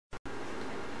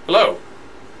Hello,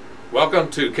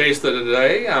 welcome to Case of the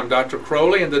Day. I'm Dr.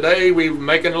 Crowley, and today we're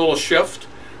making a little shift.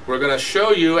 We're going to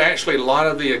show you actually a lot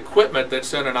of the equipment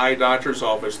that's in an eye doctor's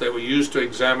office that we use to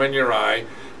examine your eye.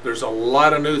 There's a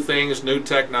lot of new things, new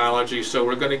technology, so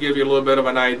we're going to give you a little bit of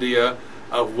an idea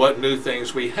of what new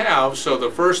things we have. So the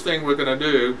first thing we're going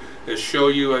to do is show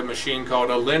you a machine called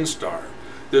a LensStar.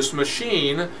 This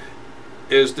machine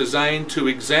is designed to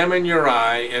examine your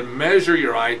eye and measure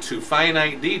your eye to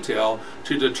finite detail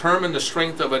to determine the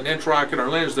strength of an intraocular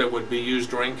lens that would be used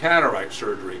during cataract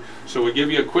surgery. So we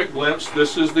give you a quick glimpse.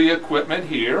 This is the equipment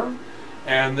here,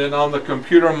 and then on the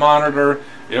computer monitor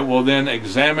it will then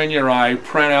examine your eye,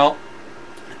 print out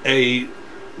a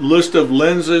list of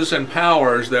lenses and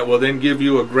powers that will then give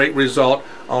you a great result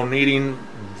on needing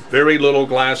very little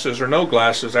glasses or no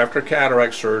glasses after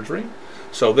cataract surgery.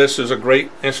 So this is a great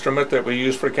instrument that we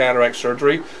use for cataract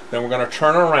surgery. Then we're going to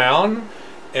turn around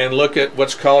and look at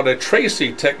what's called a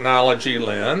Tracy technology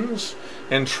lens.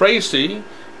 And Tracy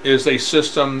is a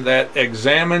system that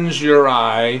examines your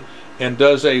eye and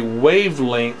does a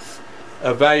wavelength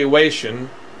evaluation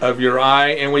of your eye.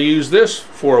 And we use this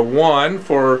for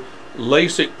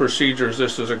LASIK procedures.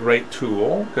 This is a great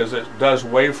tool because it does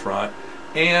wavefront.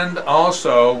 And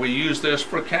also we use this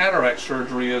for cataract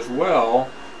surgery as well,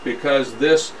 because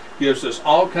this gives us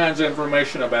all kinds of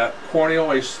information about corneal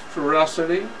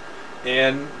asphericity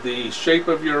and the shape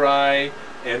of your eye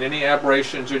and any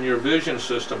aberrations in your vision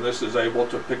system. This is able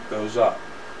to pick those up.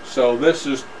 So this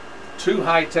is two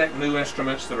high-tech new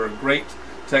instruments that are great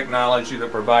technology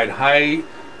that provide high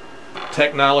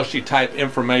technology type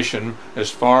information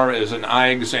as far as an eye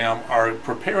exam are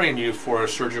preparing you for a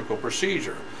surgical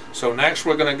procedure. So next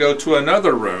we're going to go to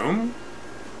another room.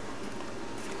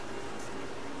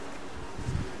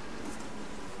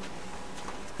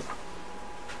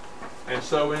 And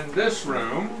so in this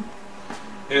room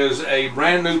is a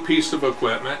brand new piece of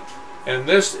equipment, and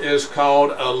this is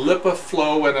called a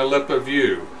LipiFlow and a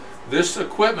LipiView. This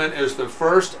equipment is the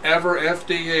first ever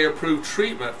FDA approved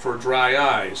treatment for dry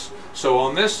eyes. So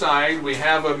on this side we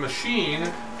have a machine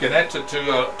connected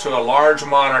to a large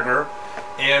monitor,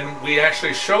 and we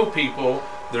actually show people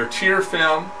their tear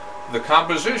film, the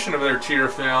composition of their tear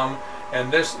film, and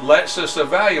this lets us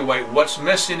evaluate what's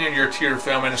missing in your tear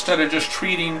film. And instead of just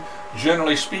treating,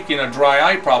 generally speaking, a dry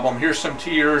eye problem, here's some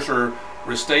tears or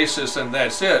restasis and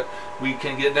that's it, we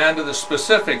can get down to the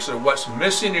specifics of what's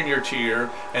missing in your tear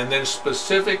and then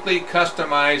specifically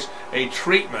customize a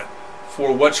treatment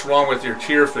for what's wrong with your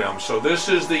tear film. So this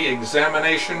is the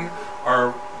examination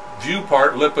or view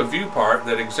part, LipiView part,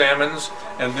 that examines,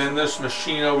 and then this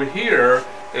machine over here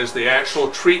is the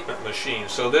actual treatment machine.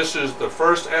 So this is the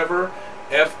first ever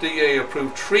FDA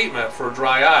approved treatment for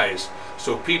dry eyes.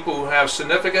 So people who have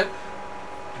significant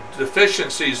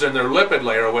deficiencies in their lipid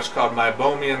layer, what's called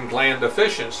meibomian gland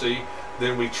deficiency,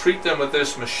 then we treat them with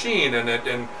this machine,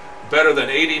 and better than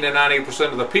 80 to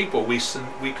 90% of the people, we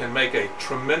can make a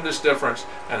tremendous difference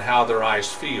in how their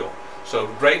eyes feel. So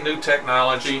great new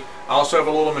technology. I also have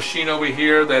a little machine over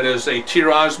here that is a tear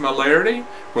osmolarity,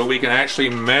 where we can actually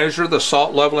measure the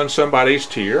salt level in somebody's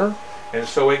tear, and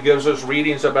so it gives us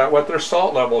readings about what their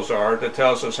salt levels are that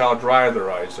tells us how dry their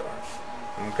eyes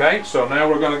are. Okay, so now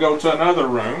we're going to go to another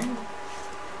room.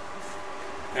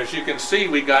 As you can see,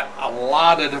 we got a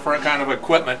lot of different kind of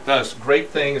equipment that does great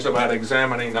things about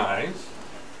examining eyes.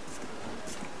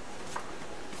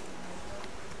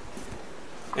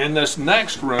 In this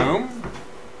next room,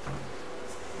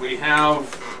 we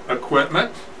have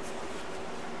equipment,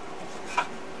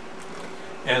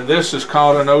 and this is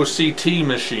called an OCT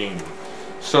machine.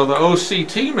 So the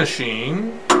OCT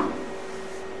machine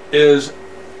is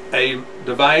a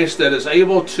device that is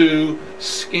able to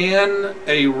scan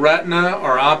a retina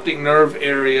or optic nerve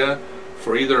area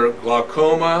for either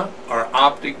glaucoma or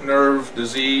optic nerve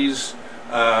disease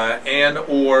and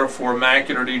or for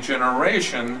macular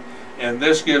degeneration. And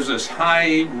this gives us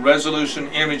high resolution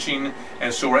imaging,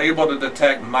 and so we're able to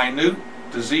detect minute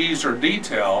disease or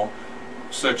detail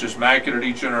such as macular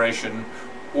degeneration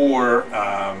or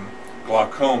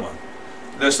glaucoma.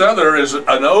 This other is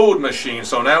an old machine,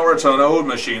 so now we're to an old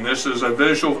machine. This is a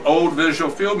old visual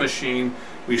field machine.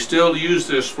 We still use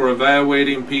this for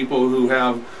evaluating people who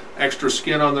have extra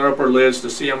skin on their upper lids to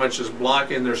see how much is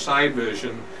blocking their side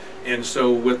vision. And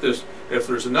so with this, if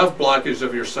there's enough blockage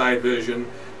of your side vision,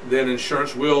 then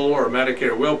insurance will, or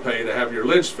Medicare will pay to have your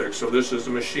lids fixed. So this is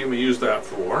the machine we use that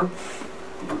for.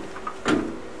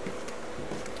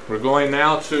 We're going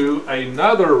now to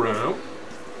another room,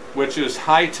 which is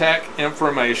high-tech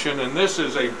information, and this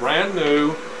is a brand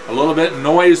new, a little bit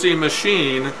noisy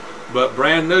machine, but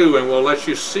brand new, and we'll let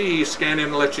you see, scan in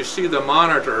and let you see the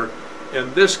monitor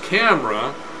And this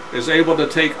camera is able to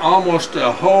take almost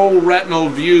a whole retinal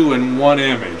view in one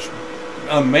image.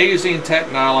 Amazing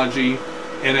technology,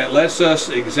 and it lets us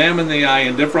examine the eye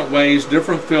in different ways,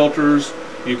 different filters.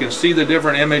 You can see the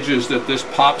different images that this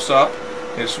pops up.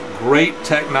 It's great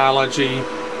technology,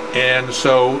 and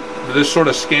so this sort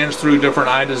of scans through different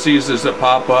eye diseases that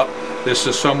pop up. This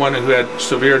is someone who had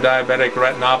severe diabetic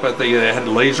retinopathy. They had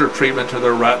laser treatment to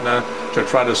their retina to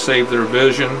try to save their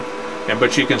vision.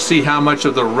 But you can see how much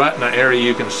of the retina area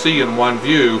you can see in one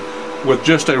view. With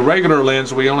just a regular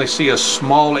lens, we only see a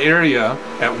small area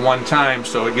at one time,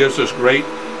 so it gives us great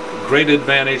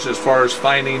advantage as far as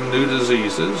finding new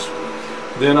diseases.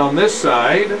 Then on this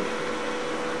side,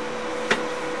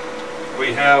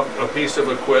 we have a piece of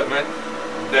equipment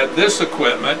this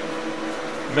equipment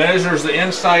measures the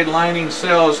inside lining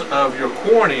cells of your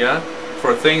cornea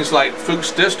for things like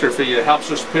Fuchs dystrophy. It helps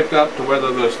us pick up to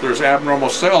whether there's abnormal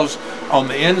cells on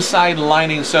the inside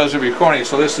lining cells of your cornea.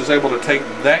 So this is able to take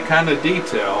that kind of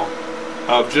detail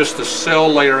of just the cell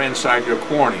layer inside your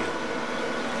cornea.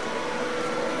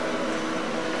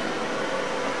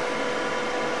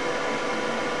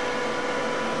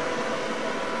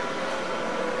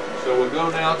 So we'll go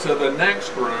now to the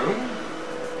next room.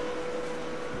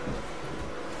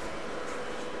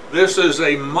 This is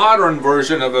a modern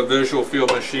version of a visual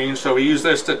field machine, so we use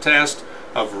this to test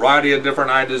a variety of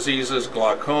different eye diseases,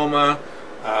 glaucoma,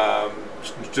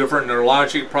 different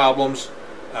neurologic problems,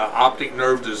 optic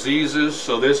nerve diseases.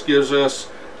 So this gives us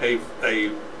a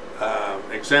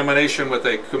examination with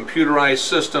a computerized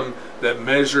system that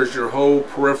measures your whole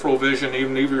peripheral vision,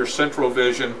 even your central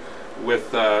vision,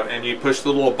 with and you push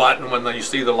the little button when you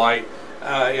see the light,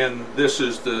 and this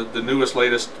is the newest,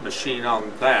 latest machine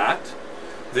on that.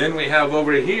 Then we have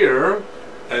over here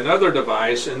another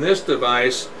device, and this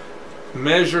device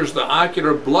measures the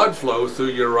ocular blood flow through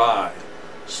your eye.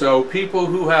 So people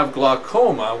who have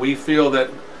glaucoma, we feel that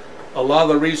a lot of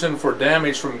the reason for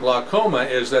damage from glaucoma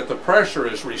is that the pressure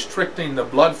is restricting the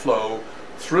blood flow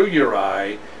through your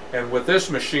eye, and with this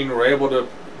machine we're able to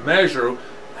measure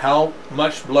how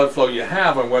much blood flow you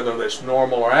have and whether it's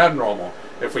normal or abnormal.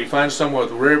 If we find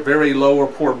someone with very low or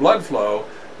poor blood flow,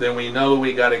 then we know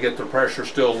we got to get the pressure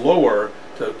still lower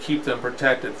to keep them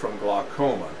protected from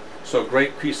glaucoma. So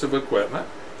great piece of equipment.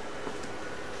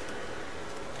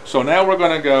 So now we're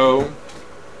going to go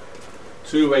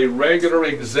to a regular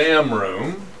exam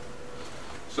room.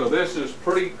 So this is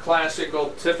pretty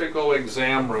classical, typical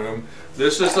exam room.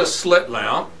 This is a slit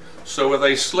lamp. So with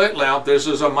a slit lamp, this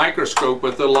is a microscope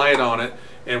with the light on it.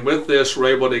 And with this,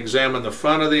 we're able to examine the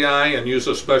front of the eye and use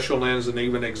a special lens and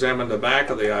even examine the back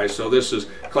of the eye. So this is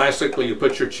classically, you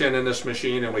put your chin in this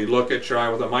machine and we look at your eye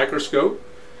with a microscope.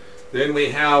 Then we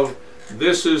have,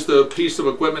 this is the piece of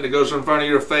equipment that goes in front of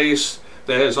your face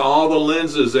that has all the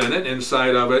lenses in it,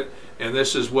 inside of it. And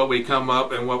this is what we come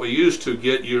up and what we use to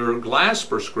get your glass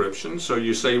prescription. So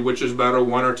you say which is better,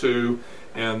 one or two,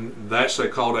 and that's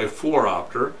called a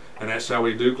fluoropter. And that's how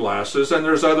we do glasses. And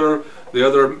there's the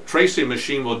other tracing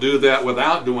machine will do that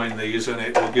without doing these, and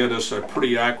it will get us a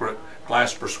pretty accurate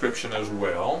glass prescription as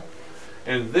well.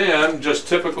 And then just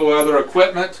typical other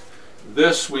equipment.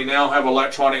 This, we now have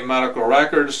electronic medical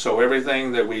records, so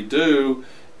everything that we do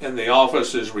in the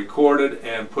office is recorded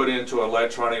and put into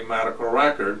electronic medical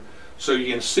record. So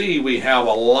you can see we have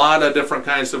a lot of different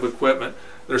kinds of equipment.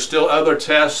 There's still other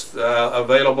tests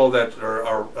available that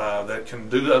that can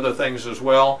do other things as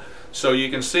well. So you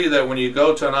can see that when you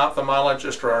go to an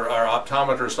ophthalmologist or our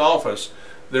optometrist office,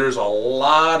 there's a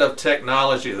lot of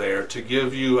technology there to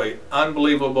give you an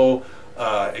unbelievable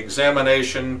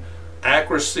examination,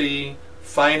 accuracy,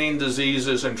 finding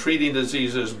diseases and treating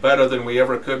diseases better than we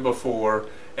ever could before.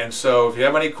 And so if you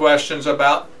have any questions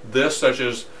about this, such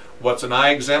as what's an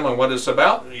eye exam and what it's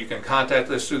about, you can contact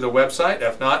us through the website.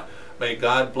 If not, may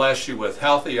God bless you with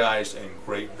healthy eyes and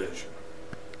great vision.